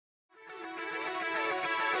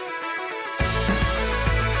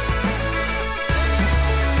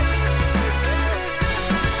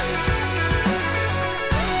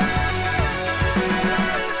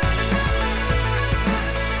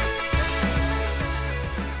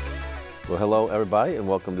Well, hello, everybody, and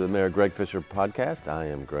welcome to the Mayor Greg Fischer podcast. I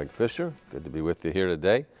am Greg Fischer. Good to be with you here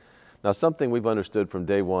today. Now, something we've understood from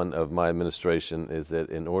day one of my administration is that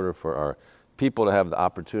in order for our people to have the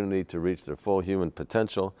opportunity to reach their full human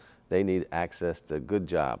potential, they need access to good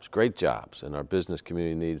jobs, great jobs, and our business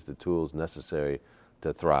community needs the tools necessary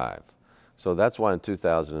to thrive. So that's why in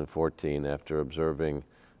 2014, after observing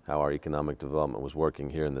how our economic development was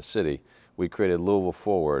working here in the city, we created Louisville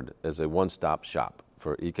Forward as a one-stop shop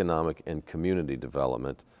for economic and community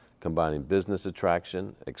development, combining business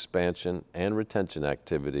attraction, expansion, and retention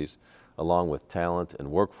activities, along with talent and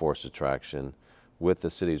workforce attraction with the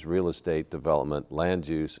city's real estate development, land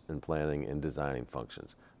use, and planning and designing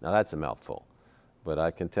functions. Now that's a mouthful, but I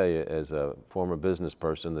can tell you as a former business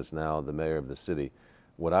person that's now the mayor of the city,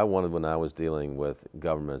 what I wanted when I was dealing with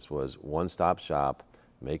governments was one-stop shop,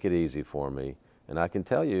 make it easy for me, and I can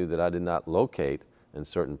tell you that I did not locate in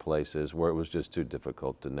certain places where it was just too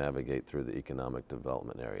difficult to navigate through the economic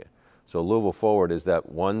development area. So Louisville Forward is that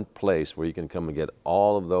one place where you can come and get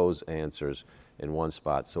all of those answers in one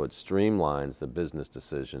spot. So it streamlines the business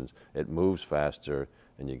decisions, it moves faster,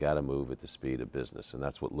 and you got to move at the speed of business, and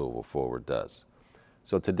that's what Louisville Forward does.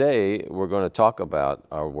 So today we're going to talk about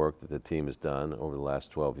our work that the team has done over the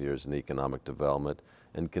last 12 years in economic development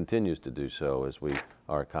and continues to do so as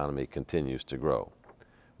our economy continues to grow.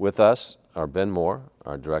 With us are Ben Moore,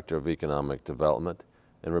 our Director of Economic Development,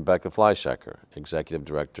 and Rebecca Fleischaker, Executive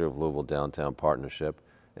Director of Louisville Downtown Partnership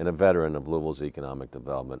and a veteran of Louisville's economic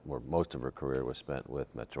development, where most of her career was spent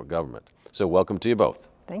with Metro government. So welcome to you both.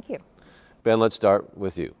 Thank you. Ben, let's start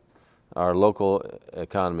with you. Our local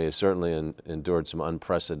economy has certainly endured some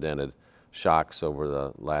unprecedented shocks over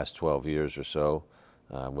the last 12 years or so,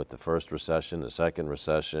 with the first recession, the second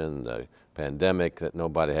recession, the pandemic that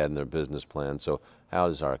nobody had in their business plan. So how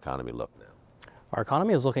does our economy look now? Our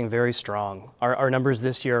economy is looking very strong. Our numbers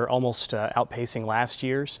this year are almost outpacing last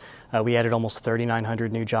year's. We added almost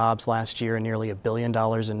 3,900 new jobs last year and nearly $1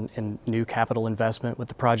 billion in new capital investment with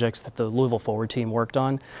the projects that the Louisville Forward team worked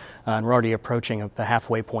on. And we're already approaching the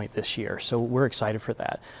halfway point this year, so we're excited for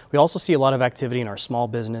that. We also see a lot of activity in our small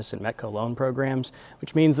business and Metco loan programs,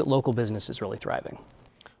 which means that local business is really thriving.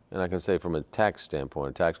 And I can say from a tax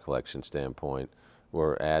standpoint, tax collection standpoint,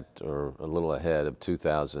 we're at or a little ahead of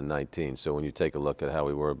 2019. So when you take a look at how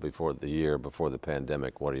we were before the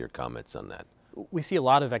pandemic, what are your comments on that? We see a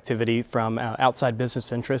lot of activity from outside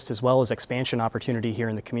business interest as well as expansion opportunity here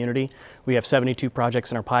in the community. We have 72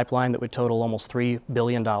 projects in our pipeline that would total almost $3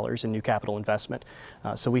 billion in new capital investment.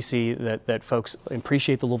 So we see that folks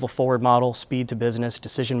appreciate the Louisville Forward model, speed to business,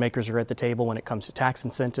 decision makers are at the table when it comes to tax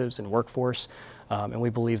incentives and workforce, and we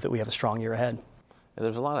believe that we have a strong year ahead. And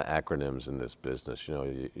there's a lot of acronyms in this business. You know,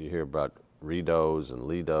 you hear about REDOs and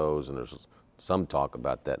LEDOs, and there's some talk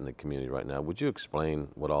about that in the community right now. Would you explain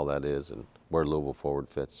what all that is and where Louisville Forward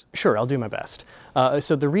fits? Sure, I'll do my best.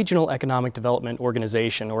 So the Regional Economic Development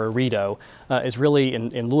Organization, or REDO, is really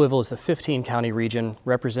in Louisville is the 15-county region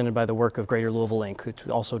represented by the work of Greater Louisville Inc., which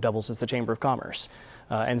also doubles as the Chamber of Commerce.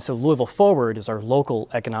 And so Louisville Forward is our local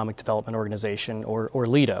economic development organization, or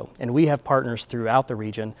LEDO, and we have partners throughout the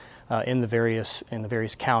region in the various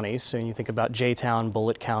counties. So when you think about J-Town,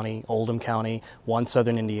 Bullitt County, Oldham County, one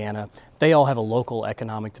Southern Indiana, they all have a local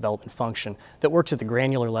economic development function that works at the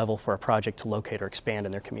granular level for a project to locate or expand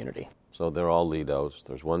in their community. So they're all LEDOs.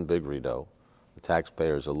 There's one big REDO. The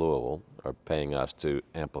taxpayers of Louisville are paying us to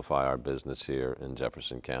amplify our business here in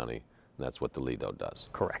Jefferson County. And that's what the LEDO does.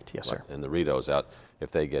 Correct, yes, sir. And the REDO's out,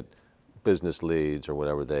 if they get business leads or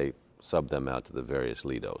whatever, they sub them out to the various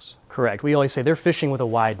LEDOs. Correct. We always say they're fishing with a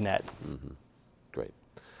wide net. Mm-hmm. Great.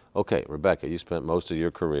 Okay, Rebecca, you spent most of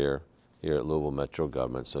your career here at Louisville Metro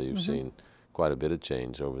government, so you've seen quite a bit of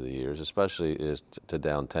change over the years, especially to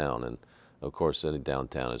downtown. And of course, any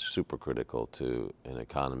downtown is super critical to an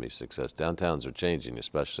economy's success. Downtowns are changing,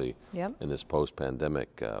 especially in this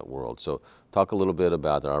post-pandemic world. So talk a little bit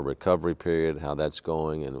about our recovery period, how that's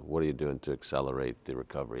going, and what are you doing to accelerate the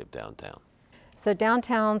recovery of downtown? So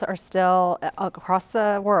downtowns are still, across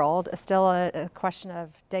the world, still a question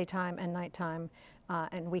of daytime and nighttime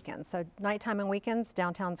and weekends. So nighttime and weekends,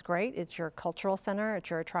 downtown's great. It's your cultural center, it's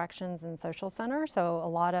your attractions and social center. So a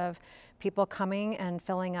lot of people coming and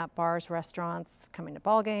filling up bars, restaurants, coming to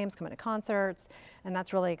ball games, coming to concerts, and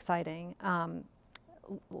that's really exciting.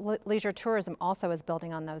 Leisure tourism also is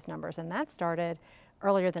building on those numbers, and that started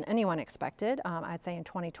earlier than anyone expected. I'd say in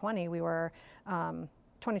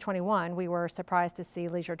 2021, we were surprised to see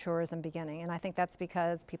leisure tourism beginning, and I think that's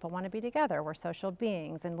because people want to be together. We're social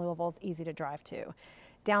beings, and Louisville's easy to drive to.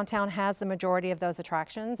 Downtown has the majority of those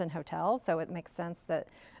attractions and hotels, so it makes sense that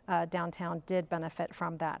downtown did benefit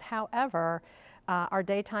from that. However, our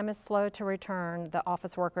daytime is slow to return. The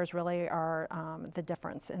office workers really are the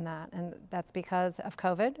difference in that, and that's because of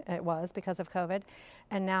COVID. It was because of COVID,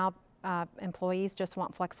 and now employees just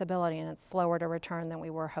want flexibility, and it's slower to return than we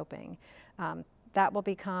were hoping. That will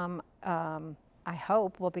become, I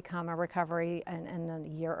hope, will become a recovery in a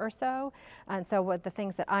year or so. And so what the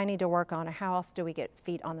things that I need to work on are how else do we get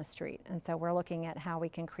feet on the street? And so we're looking at how we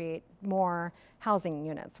can create more housing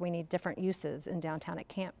units. We need different uses in downtown.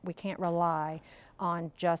 We can't rely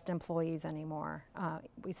on just employees anymore.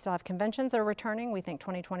 We still have conventions that are returning. We think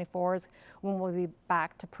 2024 is when we'll be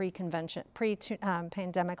back to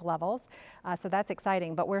pre-pandemic levels. So that's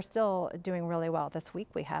exciting, but we're still doing really well. This week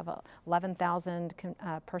we have a 11,000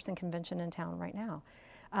 person convention in town right now.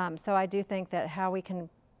 So I do think that how we can,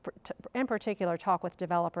 in particular, talk with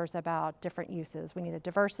developers about different uses. We need a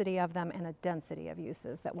diversity of them and a density of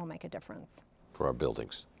uses that will make a difference. For our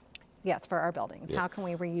buildings. Yes, for our buildings. Yeah. How can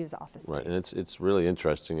we reuse office space? Right, and it's really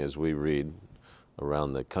interesting as we read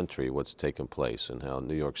around the country what's taken place and how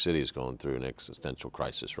New York City is going through an existential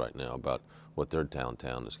crisis right now about what their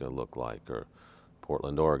downtown is going to look like, or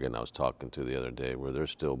Portland, Oregon, I was talking to the other day, where they're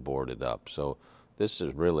still boarded up. So this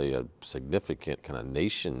is really a significant kind of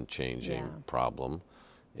nation-changing problem,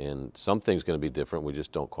 and something's going to be different. We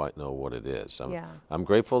just don't quite know what it is. I'm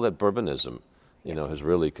grateful that Bourbonism has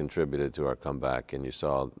really contributed to our comeback, and you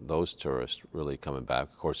saw those tourists really coming back.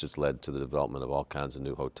 Of course, it's led to the development of all kinds of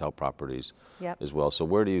new hotel properties as well. So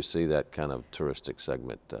where do you see that kind of touristic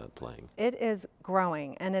segment playing? It is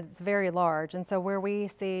growing, and it's very large. And so where we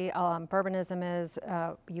see Bourbonism is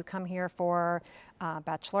you come here for a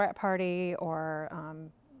bachelorette party or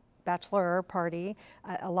bachelor party.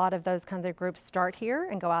 A lot of those kinds of groups start here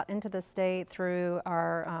and go out into the state through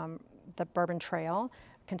our the Bourbon Trail,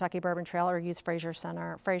 Kentucky Bourbon Trail, or use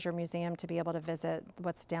Fraser Museum to be able to visit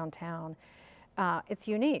what's downtown. It's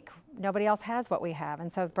unique. Nobody else has what we have,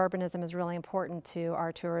 and so Bourbonism is really important to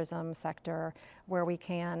our tourism sector, where we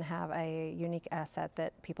can have a unique asset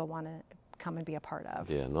that people want to come and be a part of.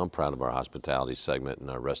 Yeah, and I'm proud of our hospitality segment and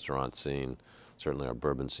our restaurant scene, certainly our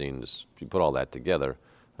bourbon scene. If you put all that together,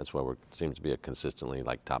 that's why we seem to be consistently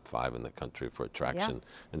like top 5 in the country for attraction.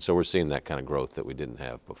 Yeah. And so we're seeing that kind of growth that we didn't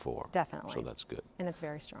have before. Definitely. So that's good. And it's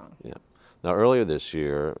very strong. Yeah. Now earlier this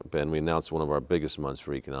year, Ben, we announced one of our biggest months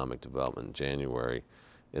for economic development in January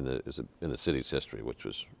in the city's history, which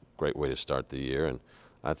was a great way to start the year. And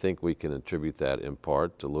I think we can attribute that in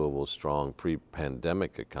part to Louisville's strong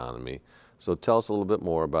pre-pandemic economy. So tell us a little bit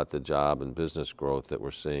more about the job and business growth that we're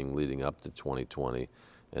seeing leading up to 2020.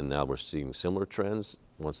 And now we're seeing similar trends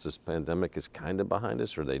once this pandemic is kind of behind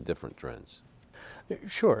us, or are they different trends?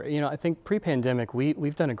 Sure. I think pre-pandemic,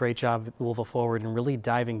 we've done a great job at Louisville Forward in really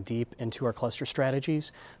diving deep into our cluster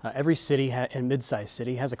strategies. Every city and mid-sized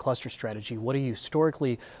city has a cluster strategy. What are you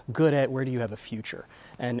historically good at? Where do you have a future?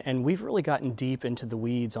 And we've really gotten deep into the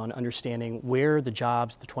weeds on understanding where the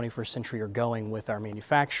jobs of the 21st century are going with our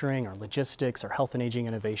manufacturing, our logistics, our health and aging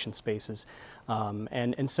innovation spaces.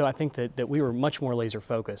 And so I think that we were much more laser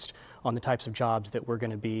focused on the types of jobs that were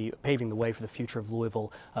going to be paving the way for the future of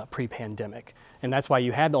Louisville pre-pandemic. And that's why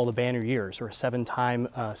you had all the banner years. We're a 7-time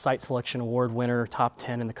Site Selection Award winner, top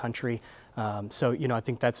 10 in the country. So I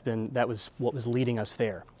think that was what was leading us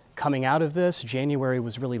there. Coming out of this, January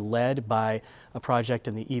was really led by a project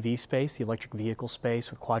in the EV space, the electric vehicle space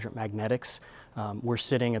with Quadrant Magnetics. We're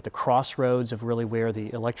sitting at the crossroads of really where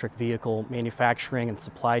the electric vehicle manufacturing and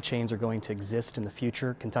supply chains are going to exist in the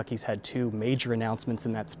future. Kentucky's had 2 major announcements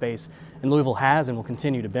in that space, and Louisville has and will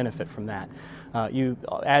continue to benefit from that. You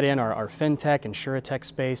add in our fintech and insurtech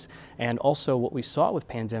space, and also what we saw with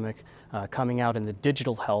pandemic coming out in the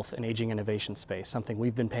digital health and aging innovation space, something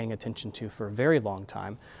we've been paying attention to for a very long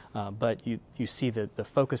time. But you see the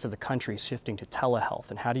focus of the country shifting to telehealth,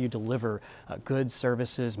 and how do you deliver goods,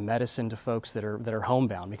 services, medicine to folks that are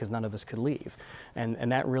homebound because none of us could leave.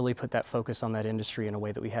 And that really put that focus on that industry in a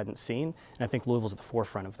way that we hadn't seen. And I think Louisville's at the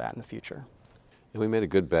forefront of that in the future. And we made a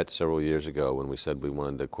good bet several years ago when we said we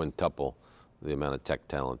wanted to quintuple the amount of tech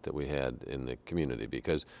talent that we had in the community,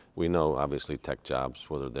 because we know obviously tech jobs,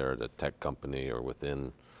 whether they're at a tech company or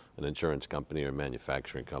within an insurance company or a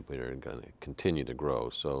manufacturing company, are going to continue to grow.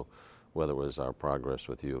 So whether it was our progress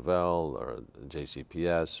with U of L or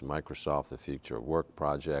JCPS, Microsoft, the Future of Work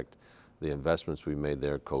project, the investments we made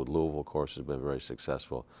there, Code Louisville, of course, has been very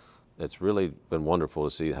successful. It's really been wonderful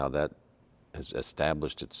to see how that has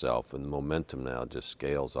established itself, and the momentum now just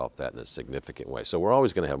scales off that in a significant way. So we're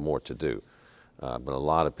always going to have more to do, but a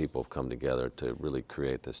lot of people have come together to really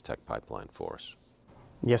create this tech pipeline for us.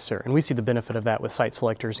 Yes, sir. And we see the benefit of that with site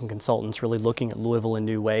selectors and consultants really looking at Louisville in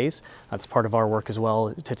new ways. That's part of our work as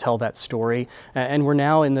well, to tell that story. And we're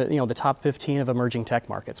now in the top 15 of emerging tech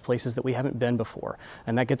markets, places that we haven't been before.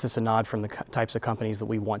 And that gets us a nod from the types of companies that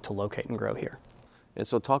we want to locate and grow here. And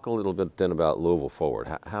so talk a little bit then about Louisville Forward.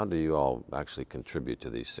 How do you all actually contribute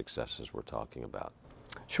to these successes we're talking about?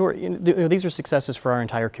 Sure. These are successes for our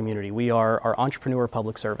entire community. We are entrepreneur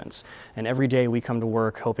public servants, and every day we come to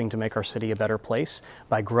work hoping to make our city a better place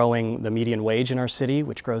by growing the median wage in our city,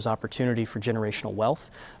 which grows opportunity for generational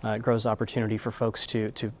wealth. It grows opportunity for folks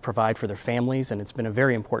to provide for their families, and it's been a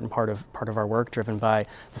very important part of our work, driven by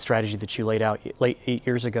the strategy that you laid out 8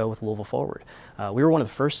 years ago with Louisville Forward. We were one of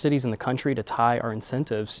the first cities in the country to tie our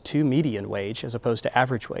incentives to median wage as opposed to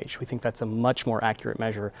average wage. We think that's a much more accurate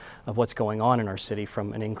measure of what's going on in our city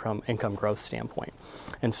from an income growth standpoint.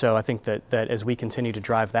 And so I think that as we continue to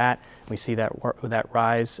drive that, we see that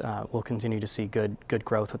rise, we'll continue to see good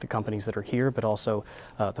growth with the companies that are here, but also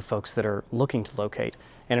the folks that are looking to locate.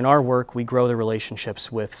 And in our work, we grow the relationships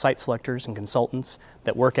with site selectors and consultants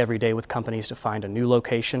that work every day with companies to find a new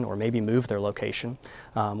location or maybe move their location.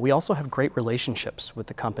 We also have great relationships with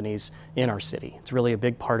the companies in our city. It's really a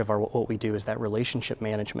big part of what we do is that relationship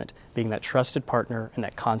management, being that trusted partner and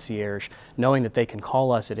that concierge, knowing that they can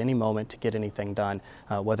call us at any moment to get anything done.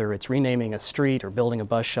 Whether it's renaming a street or building a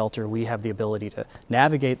bus shelter, we have the ability to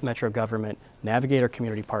navigate metro government, navigate our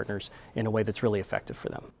community partners in a way that's really effective for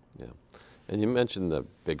them. Yeah. And you mentioned the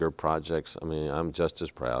bigger projects. I mean, I'm just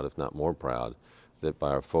as proud, if not more proud, that by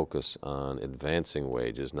our focus on advancing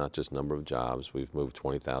wages, not just number of jobs, we've moved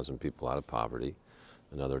 20,000 people out of poverty,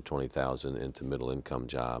 another 20,000 into middle income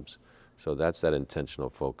jobs. So that's that intentional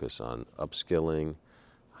focus on upskilling,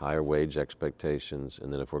 higher wage expectations,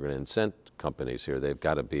 and then if we're going to incent companies here, they've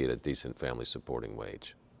got to be at a decent family supporting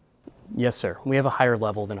wage. Yes, sir. We have a higher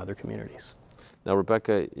level than other communities. Now,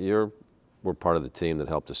 Rebecca, we're part of the team that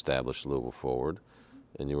helped establish Louisville Forward,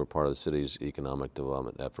 and you were part of the city's economic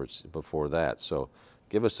development efforts before that. So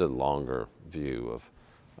give us a longer view of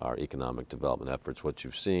our economic development efforts, what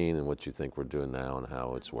you've seen and what you think we're doing now and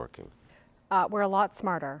how it's working. We're a lot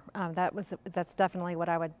smarter. That's definitely what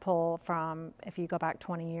I would pull from if you go back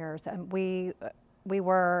 20 years. We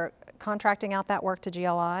were contracting out that work to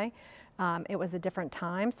GLI. It was a different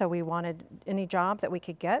time, so we wanted any job that we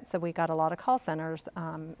could get, so we got a lot of call centers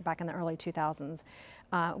back in the early 2000s.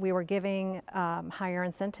 We were giving higher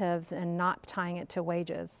incentives and not tying it to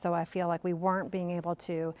wages, so I feel like we weren't being able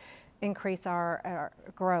to increase our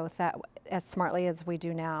growth as smartly as we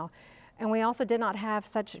do now. And we also did not have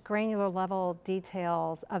such granular level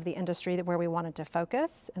details of the industry where we wanted to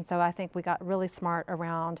focus. And so I think we got really smart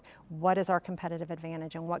around what is our competitive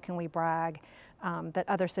advantage and what can we brag that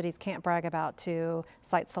other cities can't brag about to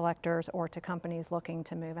site selectors or to companies looking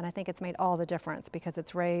to move. And I think it's made all the difference because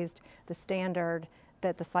it's raised the standard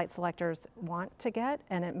that the site selectors want to get,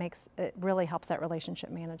 and it really helps that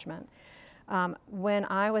relationship management. When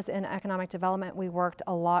I was in economic development, we worked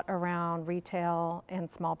a lot around retail and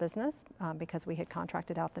small business because we had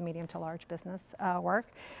contracted out the medium to large business work.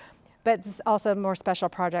 But it's also more special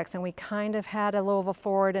projects, and we kind of had a Louisville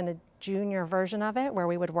Forward and a junior version of it where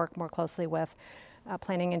we would work more closely with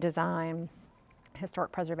planning and design,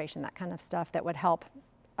 historic preservation, that kind of stuff that would help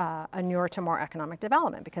inure to more economic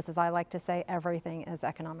development, because as I like to say, everything is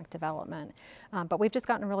economic development. But we've just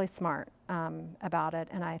gotten really smart about it,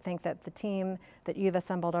 and I think that the team that you've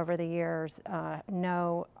assembled over the years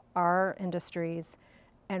know our industries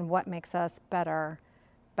and what makes us better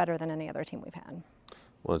than any other team we've had.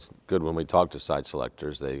 Well, it's good when we talk to site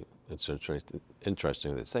selectors, it's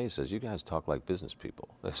interesting that says, you guys talk like business people.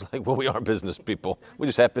 It's like, well, we are business people. We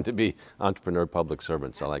just happen to be entrepreneur public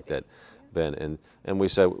servants. I like that, Ben. And we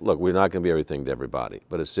said, look, we're not going to be everything to everybody,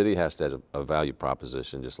 but a city has to have a value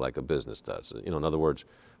proposition just like a business does. You know, in other words,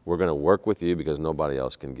 we're going to work with you because nobody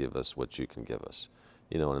else can give us what you can give us.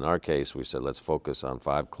 You know, and in our case, we said, let's focus on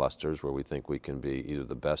 5 clusters where we think we can be either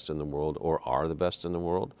the best in the world or are the best in the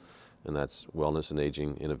world. And that's wellness and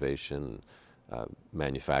aging, innovation,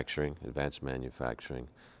 manufacturing, advanced manufacturing,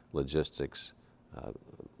 logistics,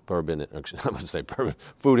 bourbon, I must say bourbon,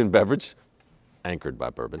 food and beverage, anchored by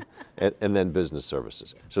bourbon, and then business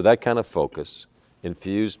services. So that kind of focus,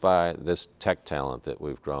 infused by this tech talent that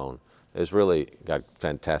we've grown, has really got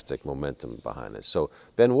fantastic momentum behind it. So,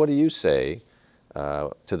 Ben, what do you say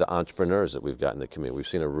to the entrepreneurs that we've got in the community? We've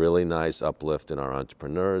seen a really nice uplift in our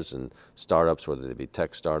entrepreneurs and startups, whether they be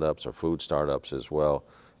tech startups or food startups as well.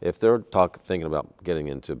 If they're thinking about getting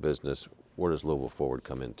into business, where does Louisville Forward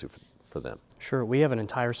come into for them? Sure, we have an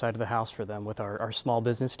entire side of the house for them with our small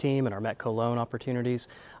business team and our Metco loan opportunities.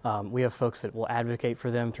 We have folks that will advocate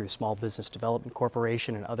for them through Small Business Development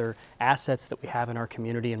Corporation and other assets that we have in our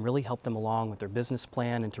community and really help them along with their business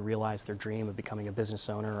plan and to realize their dream of becoming a business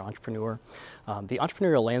owner or entrepreneur. The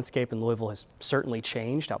entrepreneurial landscape in Louisville has certainly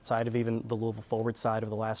changed outside of even the Louisville Forward side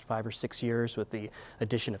over the last 5 or 6 years with the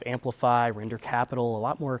addition of Amplify, Render Capital, a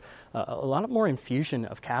lot more infusion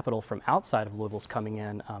of capital from outside of Louisville's coming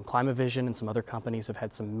in. Climavision and some other companies have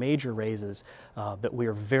had some major raises that we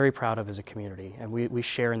are very proud of as a community, and we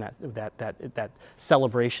share in that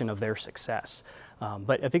celebration of their success.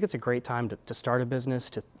 But I think it's a great time to start a business,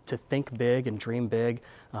 to think big and dream big.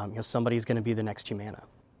 Somebody's going to be the next Humana.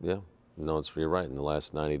 Yeah, no, you're right. In the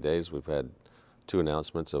last 90 days, we've had 2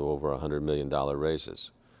 announcements of over $100 million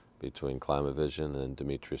raises between Climavision and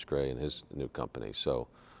Demetrius Gray and his new company. So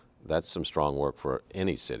that's some strong work for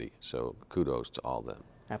any city. So kudos to all them.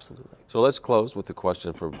 Absolutely. So let's close with the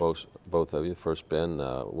question for both of you. First, Ben,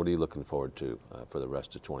 what are you looking forward to for the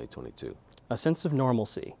rest of 2022? A sense of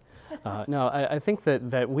normalcy. No, I think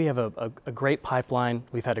that we have a great pipeline.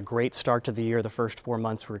 We've had a great start to the year. The first 4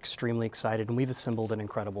 months we're extremely excited, and we've assembled an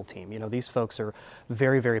incredible team. These folks are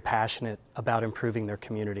very, very passionate about improving their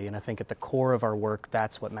community, and I think at the core of our work,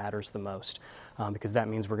 that's what matters the most, because that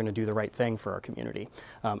means we're going to do the right thing for our community.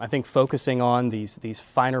 I think focusing on these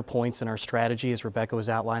finer points in our strategy, as Rebecca was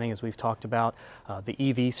outlining, as we've talked about, the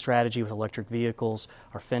EV strategy with electric vehicles,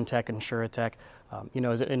 our FinTech and InsurTech.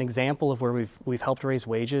 As an example of where we've helped raise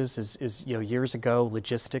wages is years ago,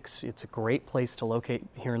 logistics. It's a great place to locate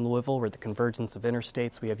here in Louisville. We're at the convergence of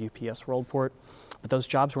interstates. We have UPS Worldport, but those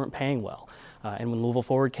jobs weren't paying well. And when Louisville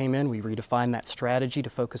Forward came in, we redefined that strategy to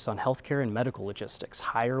focus on healthcare and medical logistics,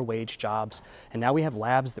 higher wage jobs. And now we have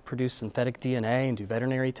labs that produce synthetic DNA and do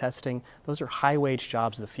veterinary testing. Those are high wage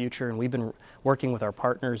jobs of the future, and we've been working with our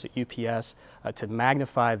partners at UPS to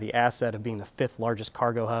magnify the asset of being the 5th largest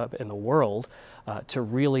cargo hub in the world to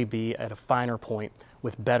really be at a finer point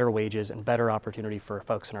with better wages and better opportunity for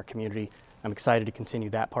folks in our community. I'm excited to continue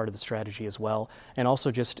that part of the strategy as well, and also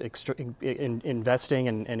just investing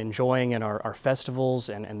and enjoying in our festivals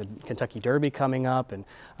and the Kentucky Derby coming up, and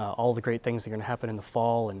all the great things that are going to happen in the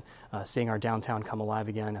fall, and seeing our downtown come alive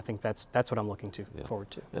again. I think that's what I'm looking forward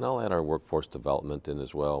to. And I'll add our workforce development in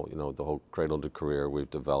as well. The whole Cradle to Career we've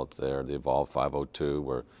developed there, the Evolve 502,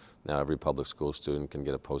 where now every public school student can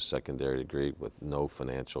get a post-secondary degree with no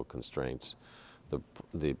financial constraints.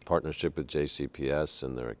 The partnership with JCPS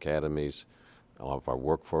and their academies, all of our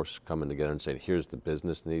workforce coming together and saying, here's the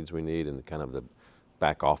business needs we need, and kind of the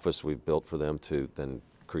back office we've built for them to then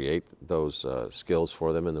create those skills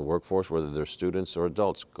for them in the workforce, whether they're students or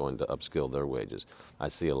adults going to upskill their wages. I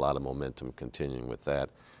see a lot of momentum continuing with that.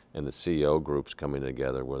 And the CEO groups coming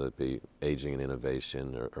together, whether it be aging and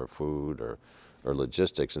innovation or food or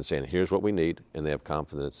logistics, and saying, here's what we need, and they have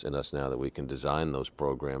confidence in us now that we can design those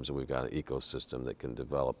programs, and we've got an ecosystem that can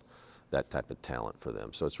develop that type of talent for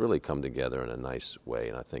them. So it's really come together in a nice way,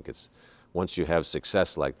 and I think it's, once you have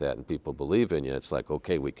success like that and people believe in you, it's like,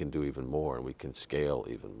 okay, we can do even more, and we can scale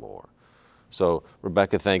even more. So,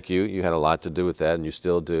 Rebecca, thank you. You had a lot to do with that, and you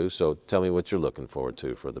still do. So tell me what you're looking forward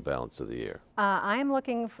to for the balance of the year. I'm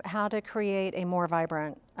looking how to create a more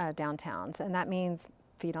vibrant downtowns, and that means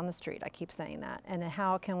feet on the street. I keep saying that. And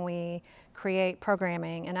how can we create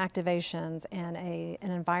programming and activations and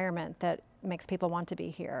an environment that makes people want to be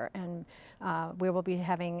here. And we will be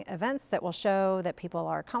having events that will show that people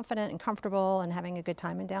are confident and comfortable and having a good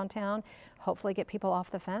time in downtown. Hopefully get people off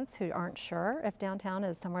the fence who aren't sure if downtown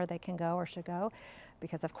is somewhere they can go or should go.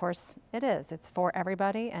 Because of course it is. It's for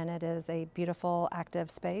everybody, and it is a beautiful, active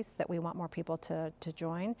space that we want more people to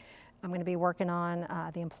join. I'm going to be working on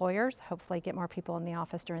the employers, hopefully get more people in the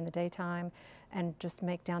office during the daytime, and just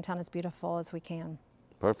make downtown as beautiful as we can.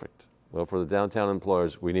 Perfect. Well, for the downtown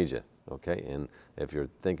employers, we need you, okay? And if you're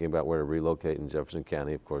thinking about where to relocate in Jefferson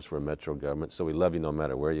County, of course, we're a metro government, so we love you no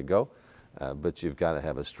matter where you go, but you've got to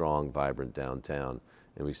have a strong, vibrant downtown,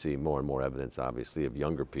 and we see more and more evidence, obviously, of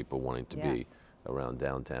younger people wanting to be around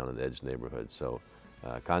downtown and edge neighborhoods. So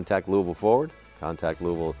contact Louisville Forward, contact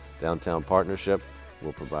Louisville Downtown Partnership.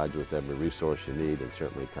 We'll provide you with every resource you need, and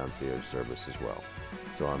certainly concierge service as well.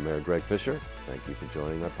 So I'm Mayor Greg Fischer. Thank you for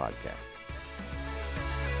joining our podcast.